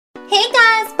Hey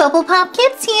guys, Bubble Pop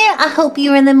Kids here. I hope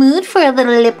you're in the mood for a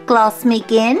little lip gloss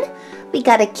making. We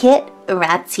got a kit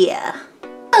right here.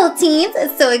 Oh teens,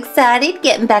 so excited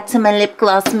getting back to my lip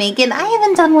gloss making. I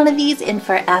haven't done one of these in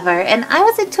forever, and I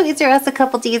was at Toys R Us a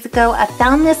couple days ago. I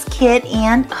found this kit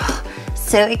and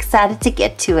so excited to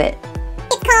get to it.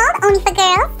 It's called Only for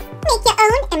Girls. Make your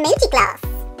own emoji gloss.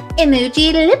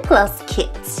 Emoji lip gloss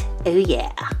kit. Oh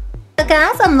yeah. So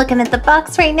guys, I'm looking at the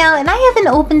box right now and I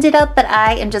haven't opened it up, but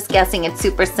I am just guessing it's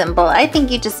super simple. I think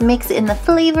you just mix in the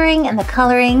flavoring and the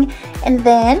coloring and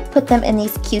then put them in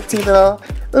these cutesy little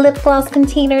lip gloss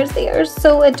containers. They are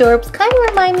so adorable. Kind of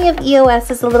remind me of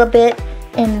EOS's a little bit.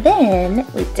 And then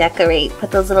we decorate, put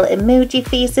those little emoji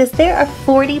faces. There are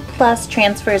 40 plus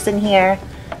transfers in here.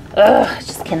 Ugh, I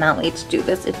just cannot wait to do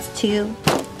this. It's too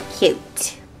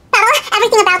cute.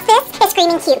 Everything about this is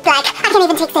screaming cute. Like, I can't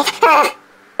even take this. Ugh.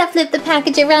 I flipped the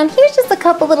package around. Here's just a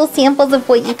couple little samples of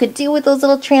what you could do with those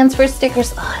little transfer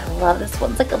stickers. Oh, I love this one.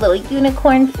 It's like a little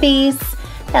unicorn face.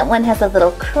 That one has a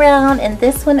little crown, and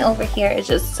this one over here is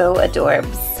just so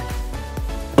adorbs.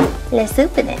 Let's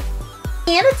open it.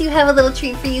 And I do have a little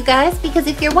treat for you guys, because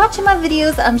if you're watching my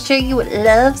videos, I'm sure you would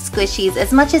love squishies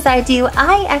as much as I do.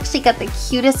 I actually got the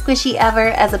cutest squishy ever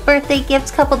as a birthday gift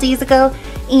a couple days ago,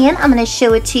 and I'm going to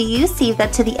show it to you. Save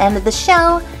that to the end of the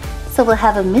show. So we'll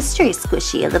have a mystery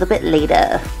squishy a little bit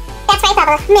later. That's right,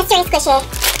 Bubble. Mystery squishy.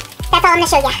 That's all I'm gonna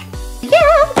show ya.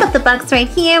 Yeah, got the box right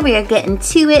here. We are getting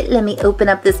to it. Let me open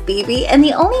up this baby. And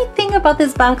the only thing about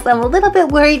this box, I'm a little bit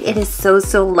worried. It is so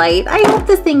light. I hope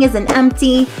this thing isn't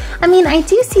empty. I mean, I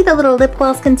do see the little lip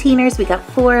gloss containers. We got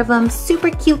 4 of them. Super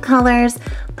cute colors.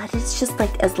 But it's just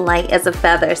like as light as a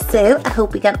feather. So I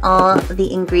hope we got all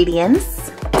the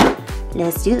ingredients.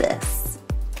 Let's do this.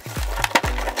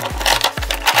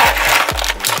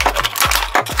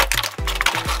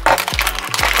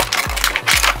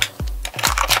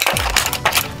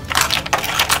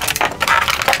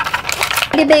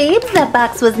 Hey babes, that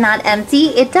box was not empty.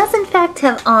 It does in fact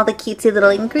have all the cutesy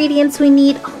little ingredients we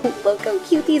need. Oh, look how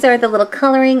cute these are, the little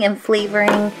coloring and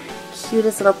flavoring.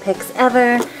 Cutest little picks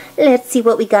ever. Let's see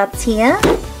what we got here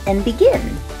and begin.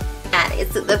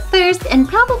 Alright, so the first and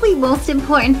probably most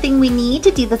important thing we need to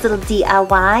do this little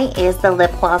DIY is the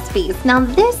lip gloss base. Now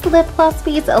this lip gloss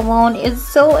base alone is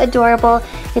so adorable.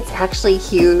 It's actually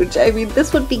huge. I mean,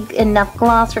 this would be enough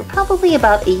gloss for probably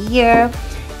about a year.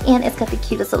 And it's got the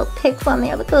cutest little pics on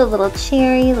there. Look at the little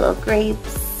cherry, little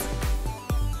grapes.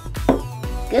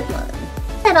 Good one.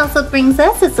 That also brings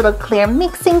us this little clear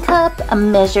mixing cup, a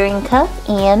measuring cup,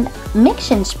 and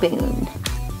mixing spoon.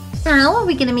 Now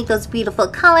we're gonna make those beautiful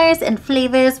colors and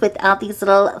flavors without these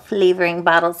little flavoring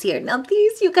bottles here. Now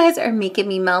these, you guys, are making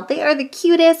me melt. They are the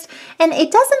cutest, and it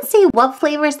doesn't say what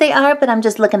flavors they are, but I'm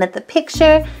just looking at the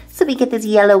picture. So we get this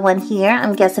yellow one here.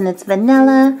 I'm guessing it's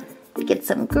vanilla. We get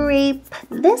some grape.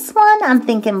 This one, I'm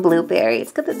thinking blueberry.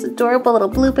 It's got this adorable little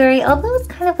blueberry, although it's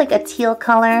kind of like a teal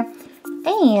color.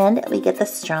 And we get the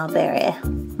strawberry,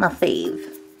 my fave.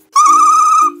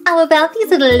 How about these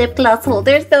little lip gloss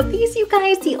holders? Though these, you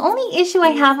guys, the only issue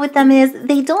I have with them is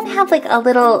they don't have like a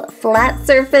little flat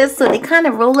surface, so they kind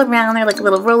of roll around. They're like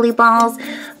little roly balls.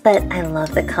 But I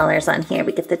love the colors on here.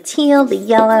 We get the teal, the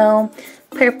yellow,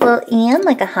 purple, and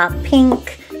like a hot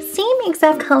pink. Same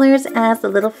exact colors as the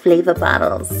little flavor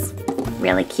bottles.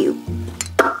 Really cute.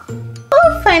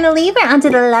 Oh, finally, we're onto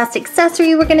the last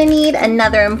accessory we're gonna need.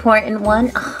 Another important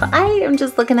one. Oh, I am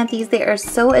just looking at these. They are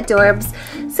so adorbs.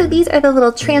 So these are the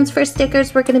little transfer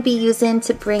stickers we're gonna be using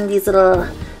to bring these little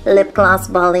lip gloss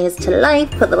ballies to life.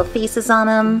 Put little faces on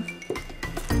them.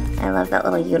 I love that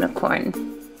little unicorn.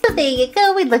 So there you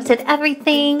go. We looked at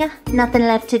everything. Nothing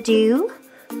left to do.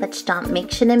 Let's stop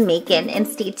mixing and making and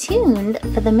stay tuned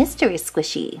for the mystery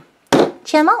squishy.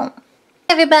 Ciao.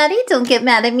 Everybody, don't get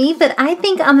mad at me, but I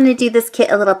think I'm going to do this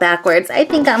kit a little backwards. I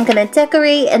think I'm going to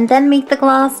decorate and then make the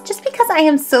gloss just because I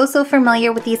am so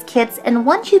familiar with these kits. And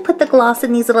once you put the gloss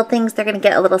in these little things, they're going to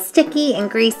get a little sticky and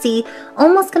greasy.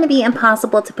 Almost going to be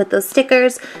impossible to put those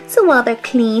stickers. So while they're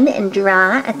clean and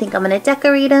dry, I think I'm going to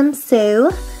decorate them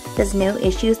so there's no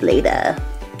issues later.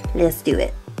 Let's do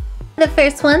it. The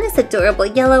first one is adorable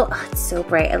yellow. Oh, it's so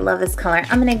bright. I love this color.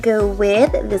 I'm going to go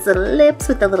with this little lips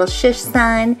with the little shush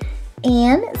sign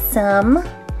and some,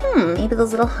 maybe those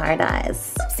little hard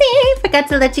eyes. Oopsie, forgot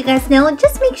to let you guys know.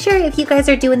 Just make sure if you guys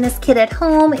are doing this kit at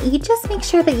home, you just make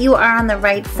sure that you are on the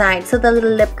right side. So the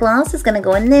little lip gloss is going to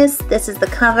go in this. This is the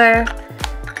cover.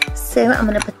 So I'm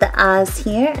going to put the eyes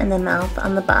here and the mouth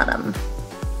on the bottom.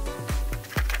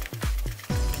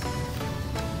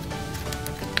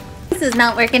 This is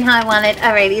not working how I want it.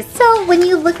 Alrighty, so when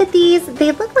you look at these,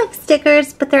 they look like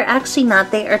stickers, but they're actually not.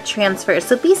 They are transfers.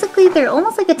 So basically, they're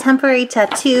almost like a temporary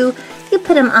tattoo. You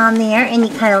put them on there and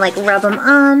you kind of like rub them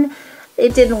on.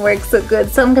 It didn't work so good,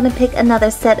 so I'm gonna pick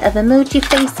another set of emoji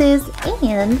faces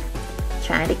and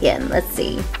try it again. Let's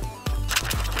see.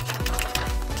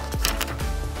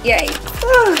 Yikes.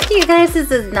 Oh, you guys, this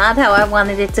is not how I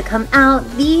wanted it to come out.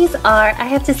 These are, I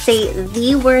have to say,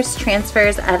 the worst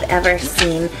transfers I've ever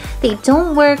seen. They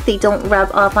don't work, they don't rub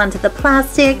off onto the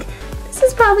plastic. This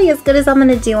is probably as good as I'm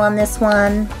gonna do on this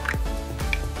one.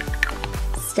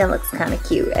 Still looks kind of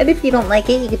cute. And if you don't like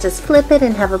it, you could just flip it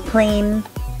and have a plain.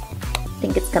 I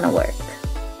think it's gonna work.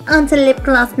 On to lip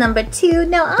gloss number 2.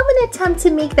 Now I'm gonna attempt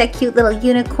to make that cute little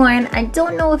unicorn. I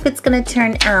don't know if it's gonna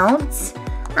turn out.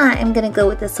 I'm gonna go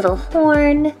with this little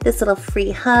horn, this little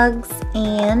free hugs,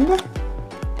 and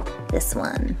this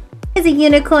one. It's a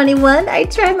unicorny one. I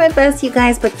tried my best, you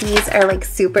guys, but these are like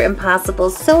super impossible.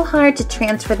 So hard to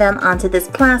transfer them onto this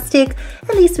plastic.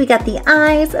 At least we got the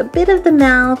eyes, a bit of the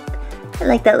mouth. I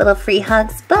like that little free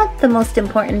hugs, but the most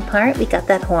important part, we got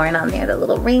that horn on there, the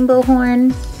little rainbow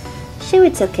horn. Sure,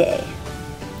 it's okay.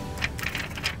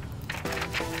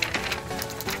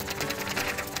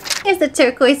 Here's the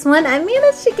turquoise one. I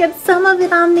managed to get some of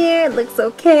it on there. It looks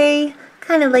okay.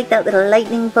 Kind of like that little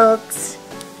lightning bolt.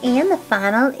 And the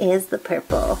final is the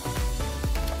purple.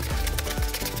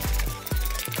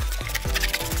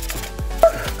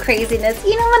 Craziness.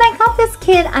 You know, when I got this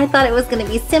kit, I thought it was going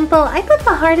to be simple. I thought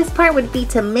the hardest part would be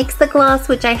to mix the gloss,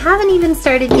 which I haven't even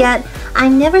started yet. I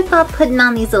never thought putting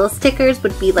on these little stickers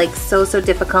would be like so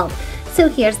difficult. So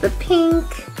here's the pink.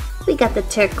 We got the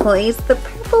turquoise. The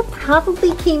purple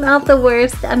probably came out the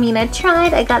worst. I mean, I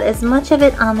tried. I got as much of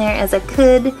it on there as I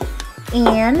could.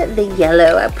 And the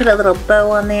yellow. I put a little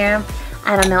bow on there.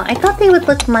 I don't know. I thought they would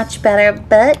look much better,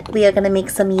 but we are going to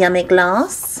make some yummy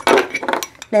gloss.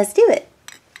 Let's do it.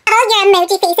 All your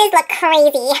emoji faces look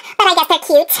crazy, but I guess they're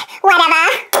cute.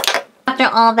 Whatever. After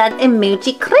all that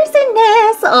emoji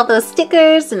craziness, all those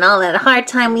stickers, and all that hard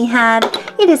time we had,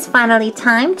 it is finally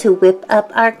time to whip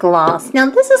up our gloss. Now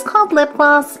this is called lip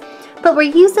gloss, but we're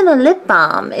using a lip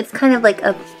balm. It's kind of like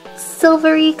a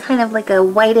silvery, kind of like a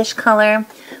whitish color.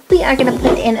 We are going to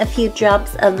put in a few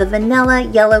drops of the vanilla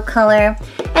yellow color.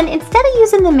 And instead of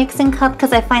using the mixing cup,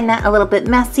 because I find that a little bit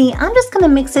messy, I'm just going to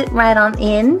mix it right on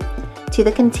in to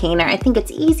the container. I think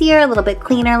it's easier, a little bit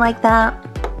cleaner like that.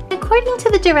 According to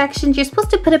the directions, you're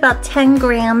supposed to put about 10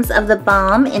 grams of the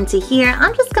balm into here.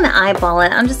 I'm just gonna eyeball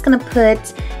it. I'm just gonna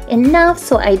put enough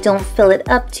so I don't fill it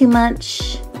up too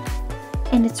much.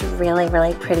 And it's really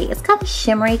pretty. It's got a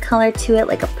shimmery color to it,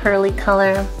 like a pearly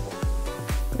color.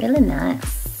 Really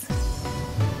nice.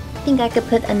 I think I could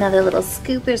put another little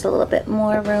scoop. There's a little bit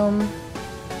more room.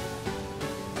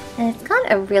 And it's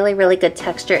got a really good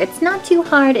texture. It's not too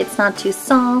hard, it's not too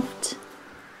soft.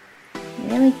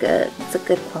 Really good. It's a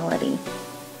good quality.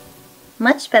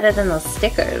 Much better than those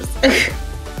stickers.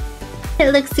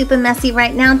 It looks super messy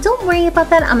right now. Don't worry about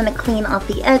that. I'm going to clean off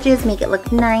the edges, make it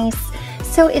look nice.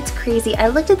 So it's crazy. I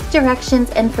looked at the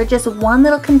directions, and for just one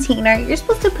little container, you're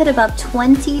supposed to put about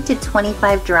 20 to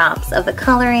 25 drops of the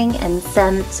coloring and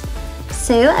scent.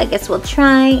 So I guess we'll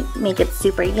try, make it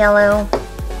super yellow.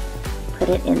 Put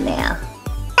it in there.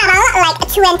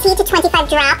 Like 20 to 25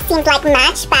 drops seems like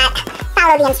much, but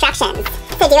follow the instructions.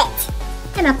 So do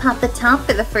it. And I pop the top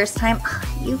for the first time. Oh,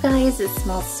 you guys, it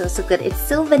smells so good. It's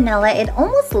so vanilla. It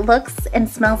almost looks and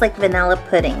smells like vanilla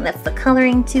pudding. That's the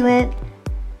coloring to it.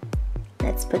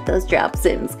 Let's put those drops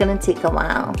in. It's gonna take a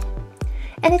while.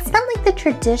 And it's not like the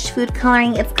traditional food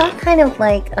coloring. It's got kind of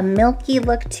like a milky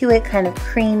look to it, kind of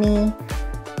creamy,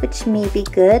 which may be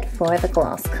good for the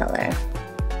gloss color.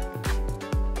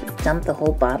 Just dump the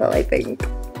whole bottle, I think.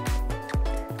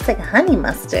 It's like honey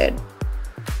mustard.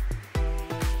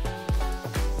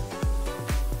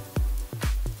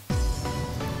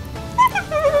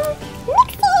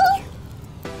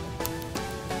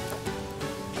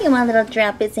 A few more little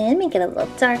drops in, make it a little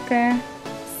darker.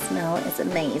 Smell is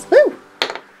amazing. Woo!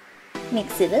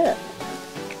 Mix it up.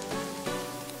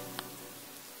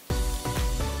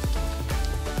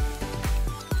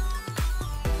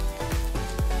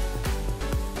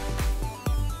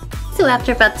 So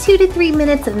after about 2 to 3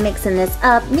 minutes of mixing this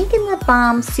up, making the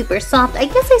balm super soft, I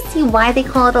guess I see why they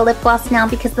call it a lip gloss now,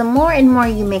 because the more and more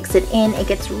you mix it in, it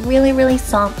gets really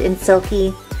soft and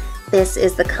silky. This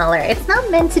is the color. It's not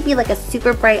meant to be like a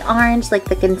super bright orange like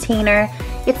the container.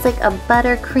 It's like a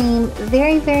buttercream,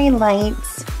 very light.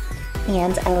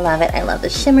 And I love it. I love the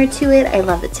shimmer to it. I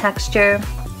love the texture.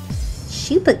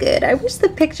 Super good. I wish the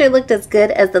picture looked as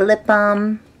good as the lip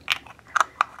balm.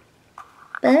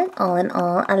 But all in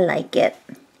all, I like it.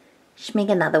 Should make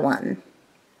another one.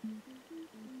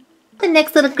 The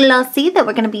next little glossy that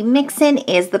we're going to be mixing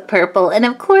is the purple. And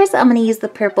of course, I'm going to use the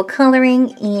purple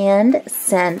coloring and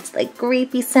scent, like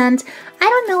grapey scent. I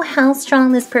don't know how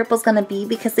strong this purple is going to be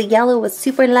because the yellow was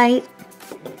super light.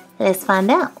 Let's find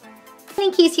out.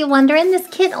 In case you're wondering, this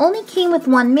kit only came with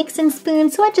one mixing spoon,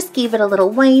 so I just gave it a little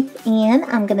wipe. And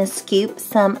I'm going to scoop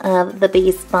some of the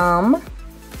base balm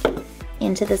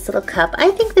into this little cup.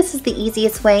 I think this is the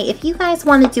easiest way. If you guys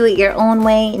want to do it your own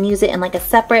way and use it in like a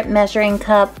separate measuring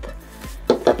cup,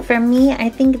 but for me, I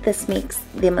think this makes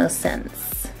the most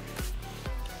sense.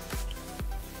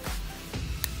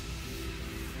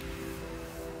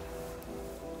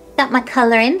 Got my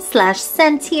coloring slash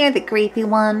scent here, the grapey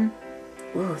one.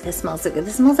 Ooh, this smells so good.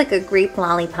 This smells like a grape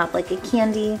lollipop, like a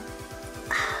candy.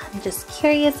 I'm just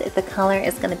curious if the color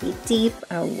is going to be deep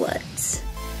or what.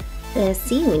 Let's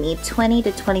see, we need 20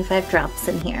 to 25 drops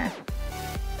in here.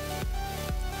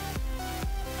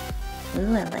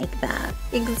 Ooh, I like that.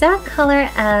 Exact color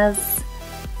as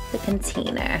the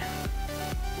container.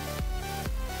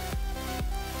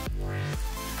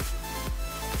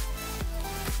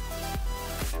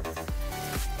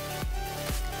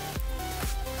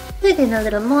 Put in a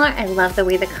little more. I love the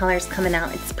way the color's coming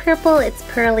out. It's purple, it's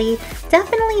pearly,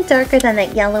 definitely darker than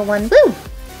that yellow one. Woo!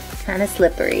 Kind of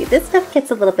slippery. This stuff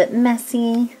gets a little bit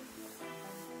messy.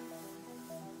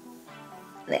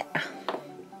 There.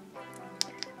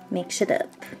 Mix it up.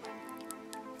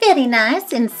 Very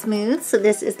nice and smooth. So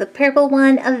this is the purple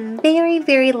one, a very,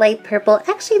 very light purple.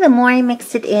 Actually, the more I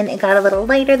mixed it in, it got a little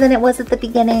lighter than it was at the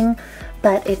beginning,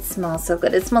 but it smells so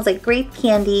good. It smells like grape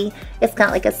candy. It's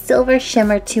got like a silver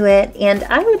shimmer to it, and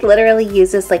I would literally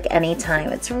use this like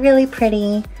anytime. It's really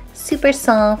pretty, super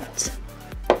soft.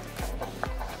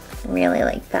 Really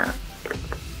like that.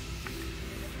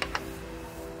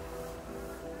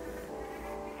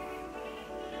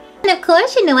 And of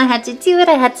course, you know I had to do it.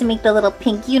 I had to make the little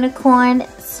pink unicorn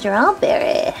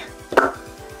strawberry.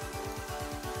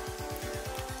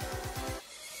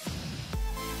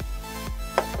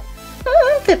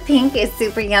 The pink is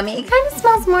super yummy. It kind of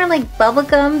smells more like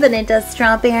bubblegum than it does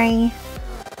strawberry.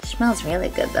 It smells really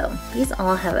good though. These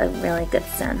all have a really good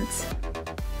scent.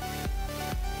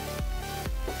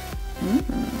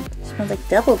 Smells like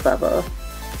double bubble.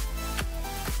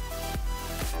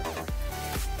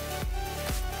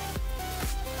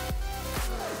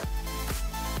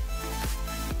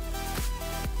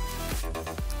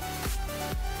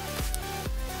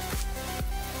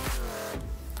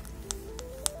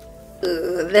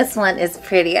 Ooh, this one is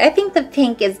pretty. I think the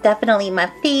pink is definitely my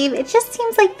fave. It just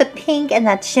seems like the pink and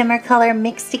that shimmer color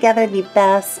mixed together the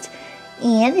best.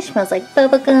 And it smells like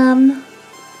bubblegum.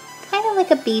 Kind of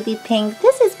like a baby pink.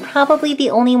 This is probably the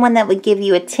only one that would give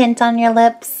you a tint on your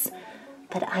lips.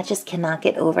 But I just cannot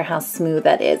get over how smooth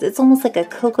that is. It's almost like a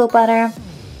cocoa butter.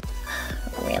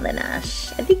 Really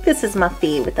nice. I think this is my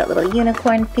fave with that little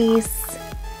unicorn face.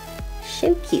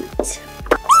 So cute.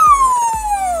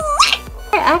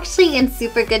 We're actually in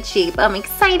super good shape. I'm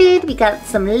excited. We got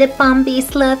some lip balm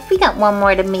base left. We got one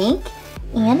more to make.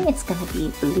 And it's gonna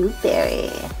be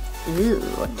blueberry. Ooh,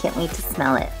 I can't wait to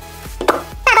smell it.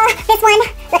 Bubble, this one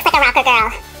looks like a rocker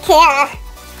girl. Cool.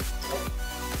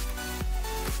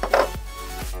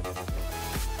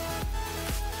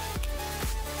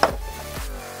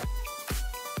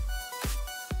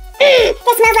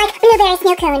 This smells like blueberry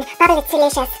snow cone. Bubble, it's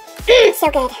delicious. So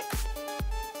good.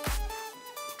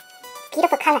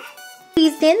 Beautiful color.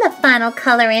 Squeezed in the final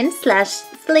coloring slash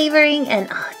flavoring, and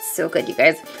oh, it's so good, you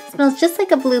guys. It smells just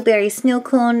like a blueberry snow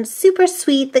cone, super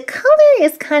sweet. The color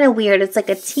is kind of weird. It's like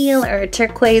a teal or a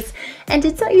turquoise, and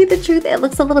to tell you the truth, it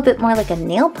looks a little bit more like a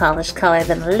nail polish color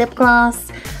than a lip gloss,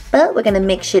 but we're gonna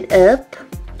mix it up,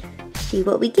 see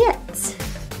what we get.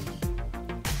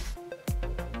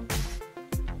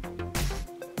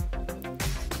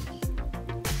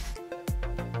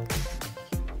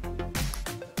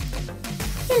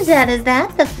 And that is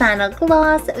that, the final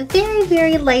gloss. Very,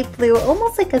 very light blue,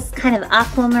 almost like a kind of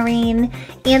aquamarine.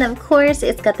 And of course,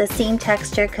 it's got the same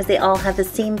texture because they all have the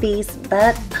same base,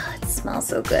 but oh, it smells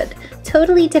so good.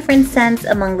 Totally different scents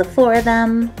among the four of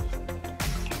them.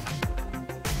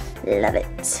 Love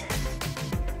it.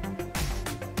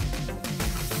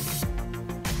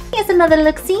 Here's another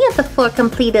look-see at the 4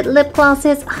 completed lip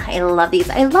glosses. Oh, I love these.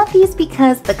 I love these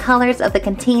because the colors of the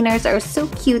containers are so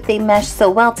cute. They mesh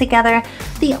so well together.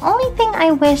 The only thing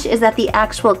I wish is that the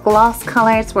actual gloss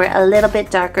colors were a little bit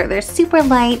darker. They're super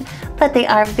light, but they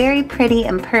are very pretty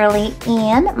and pearly.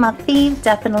 And my fave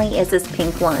definitely is this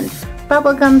pink one.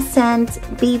 Bubblegum scent,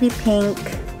 baby pink.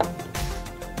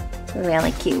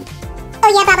 Really cute. Oh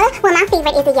yeah, Bubba? Well, my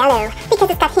favorite is the yellow because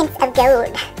it's got hints of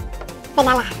gold.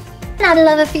 Vanilla. And I'd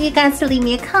love it for you guys to leave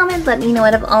me a comment. Let me know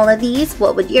out of all of these,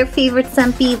 what would your favorite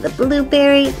scent be? The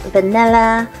blueberry,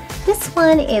 vanilla. This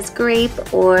one is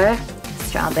grape or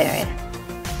strawberry.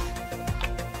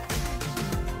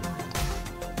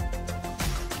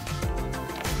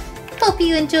 Hope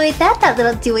you enjoyed that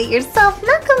little do-it-yourself.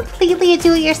 Not completely a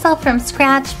do-it-yourself from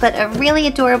scratch, but a really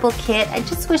adorable kit. I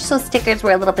just wish those stickers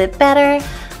were a little bit better.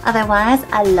 Otherwise,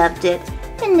 I loved it.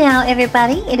 And now,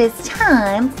 everybody, it is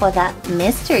time for that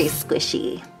mystery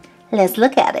squishy. Let's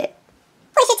look at it.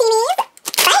 Squishy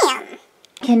teenies, bam!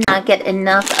 Cannot get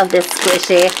enough of this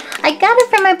squishy. I got it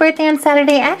for my birthday on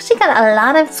Saturday. I actually got a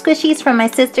lot of squishies from my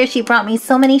sister. She brought me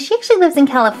so many. She actually lives in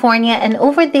California, and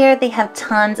over there they have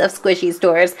tons of squishy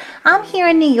stores. I'm here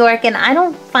in New York and I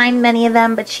don't find many of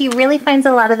them, but she really finds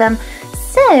a lot of them.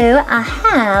 So I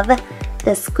have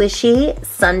the squishy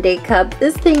sundae cup.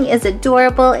 This thing is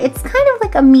adorable. It's kind of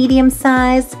like a medium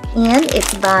size, and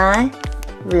it's by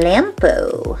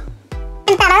Lampo.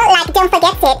 And Bubba, like, don't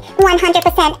forget it,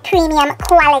 100% premium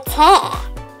quality.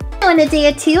 So in a day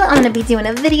or two, I'm going to be doing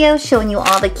a video showing you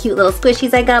all the cute little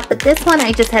squishies I got, but this one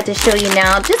I just had to show you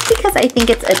now just because I think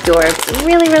it's adorable. It's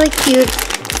really, really cute.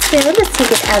 So let's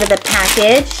take it out of the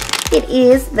package. It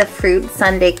is the fruit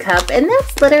sundae cup, and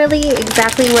that's literally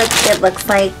exactly what it looks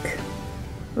like.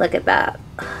 Look at that.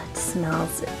 Oh, it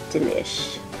smells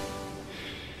delish.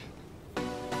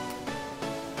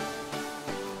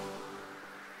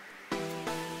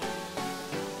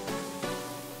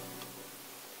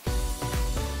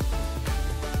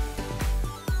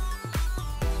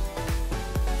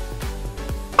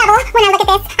 When I look at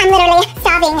this, I'm literally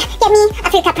starving. Get me a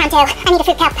fruit cup pronto. I need a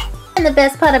fruit cup. And the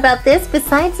best part about this,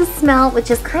 besides the smell,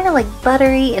 which is kind of like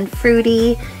buttery and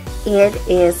fruity, it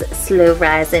is slow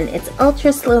rising. It's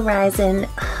ultra slow rising.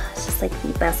 It's just like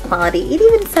the best quality. It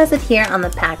even says it here on the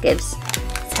package.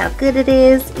 It's how good it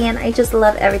is, and I just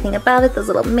love everything about it. Those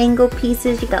little mango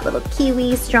pieces, you got little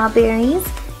kiwi, strawberries,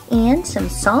 and some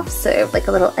soft serve, like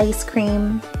a little ice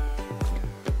cream.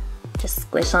 Just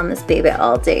squish on this baby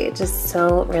all day. Just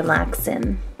so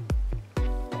relaxing.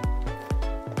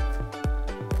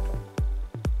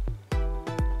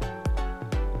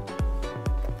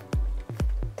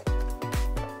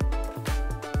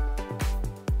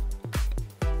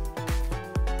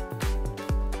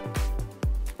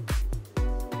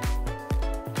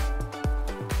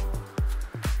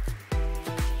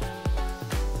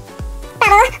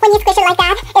 Bubba, when you squish it like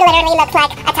that, it literally looks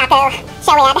like a taco.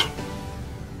 Show it.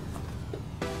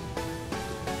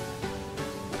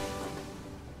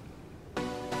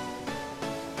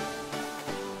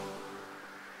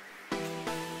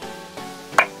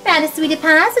 That is Sweetie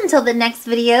Pies. Until the next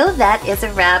video, that is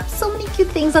a wrap. So many cute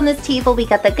things on this table. We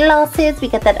got the glosses, we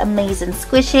got that amazing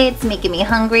squishy. It's making me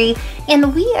hungry.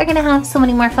 And we are going to have so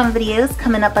many more fun videos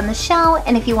coming up on the show.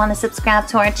 And if you want to subscribe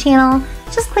to our channel,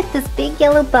 just click this big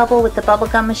yellow bubble with the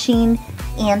bubblegum machine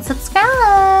and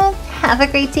subscribe. Have a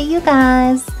great day, you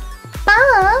guys.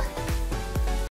 Bye.